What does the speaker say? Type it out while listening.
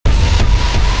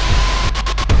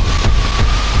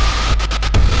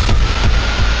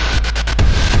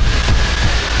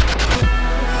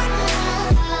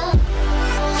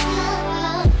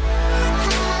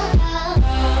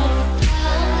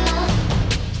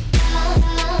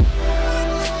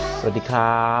สวัสดีค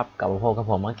รับกลับมาพบกับ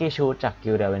ผมมังกี้ชูจาก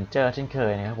กิลด์ Avengers เช่นเค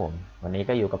ยนะครับผมวันนี้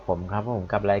ก็อยู่กับผมครับผม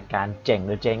กับรายการเจ๋งห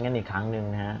รือเจ๊งกันอีกครั้งหนึ่ง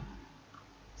นะฮะ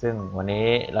ซึ่งวันนี้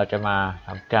เราจะมาท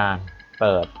ำการเ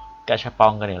ปิดกาชาปอ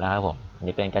งกันอีกแล้วครับผมอัน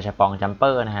นี้เป็นกาชาปองจัมเป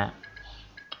อร์นะฮะ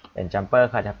เป็นจัมเปอร์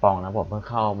กาชาปองนะผมเพิ่ง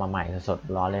เข้ามาใหม่สด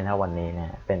ร้อนเลยนะวันนี้น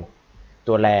ะเป็น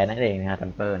ตัวแรนั่นเองนะฮะจั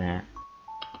มเปอร์นะฮะ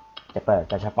จะเปิด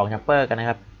กาชาปองจัมเปอร์กันนะ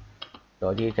ครับโด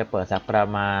ยที่จะเปิดสักประ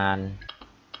มาณ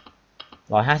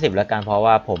150แล้วกันเพราะ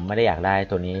ว่าผมไม่ได้อยากได้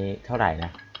ตัวนี้เท่าไหร่น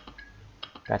ะ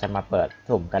ก็จะมาเปิด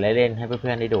สุ่มกันเล่นๆให้เ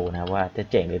พื่อนๆได้ดูนะว่าจะ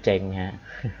เจ๋งหรือเจ๊งฮะ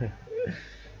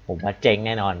ผมว่าเจ๋งแ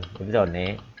น่นอนในวิดีโอนี้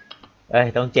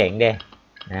ต้องเจ๋งเด้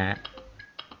นะฮะ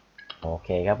โอเค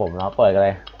ครับผมเราเปิดกันเล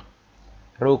ย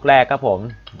ลูกแรกครับผม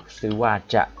ซื้อว่า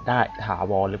จะได้ถา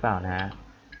วรหรือเปล่านะฮะ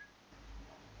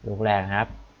ลูกแรกครับ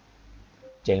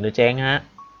เจ๋งหรือเจ๊งฮะ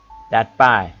จัดไป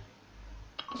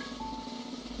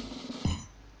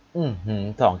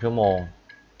2 ชั่วโมง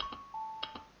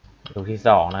ลูกที่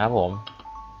2นะครับผม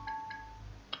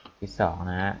ที่2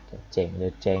นะฮะจะเจ๋งหรื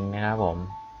อเจ๊งนะครับผม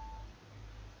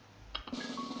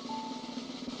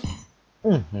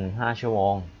5 ชั่วโม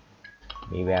ง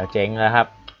มีแววเจ๊งแล้วครับ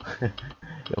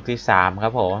ลูกที่3ครั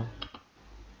บผม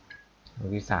ลู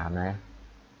กที่3นะ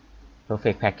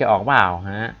Perfect Pack จะออกเปล่า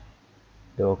ฮะ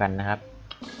ดูกันนะครับ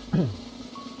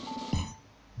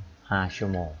 5 ชั่ว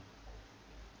โมง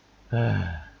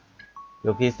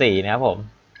ลูกที่4นะครับผม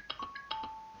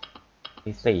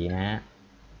ที่4นะฮะ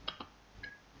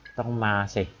ต้องมา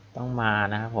สิต้องมา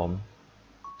นะครับผม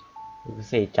ลูก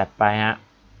ที่4จัดไปฮะ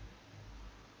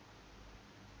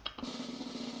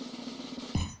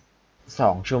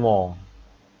2 ชั่วโมง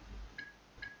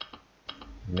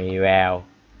มีแวว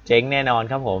เจ๊งแน่นอน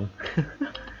ครับผม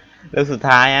ลูกสุด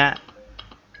ท้ายฮะ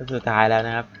ลูกสุดท้ายแล้วน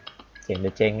ะครับเจ๋งหรื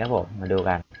อเจ๊งครับผมมาดู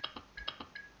กัน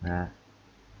นะ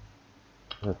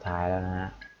สุดท้ายแล้วนะฮะ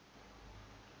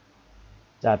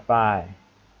จัดไป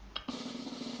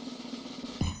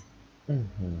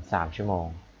3 ชั่วโมง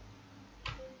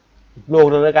ลูก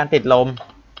โดยการติดลม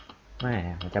แม่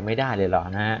มันจะไม่ได้เลยเหรอ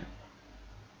นะฮะ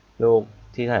ลูก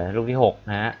ที่เท่าไหร่ลูกที่6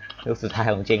นะฮะลูกสุดท้าย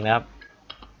ของจริงนะครับ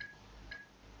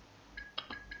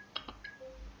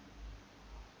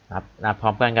นับพร้อ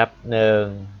มกันครับ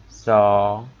1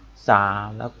 2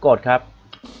 3แล้วกดครับ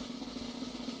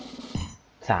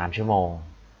3 ชั่วโมง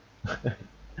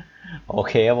โอ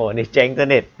เคครับผมนี่เจ๊งส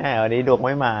นิทวันนี้ดวงไ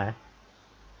ม่มา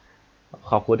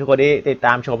ขอบคุณทุกคนที่ติดต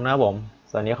ามชมนะครับผม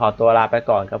ตอนนี้ขอตัวลาไป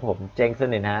ก่อนครับผมเจ๊งส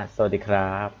นิทฮะสวัสดีค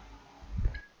รับ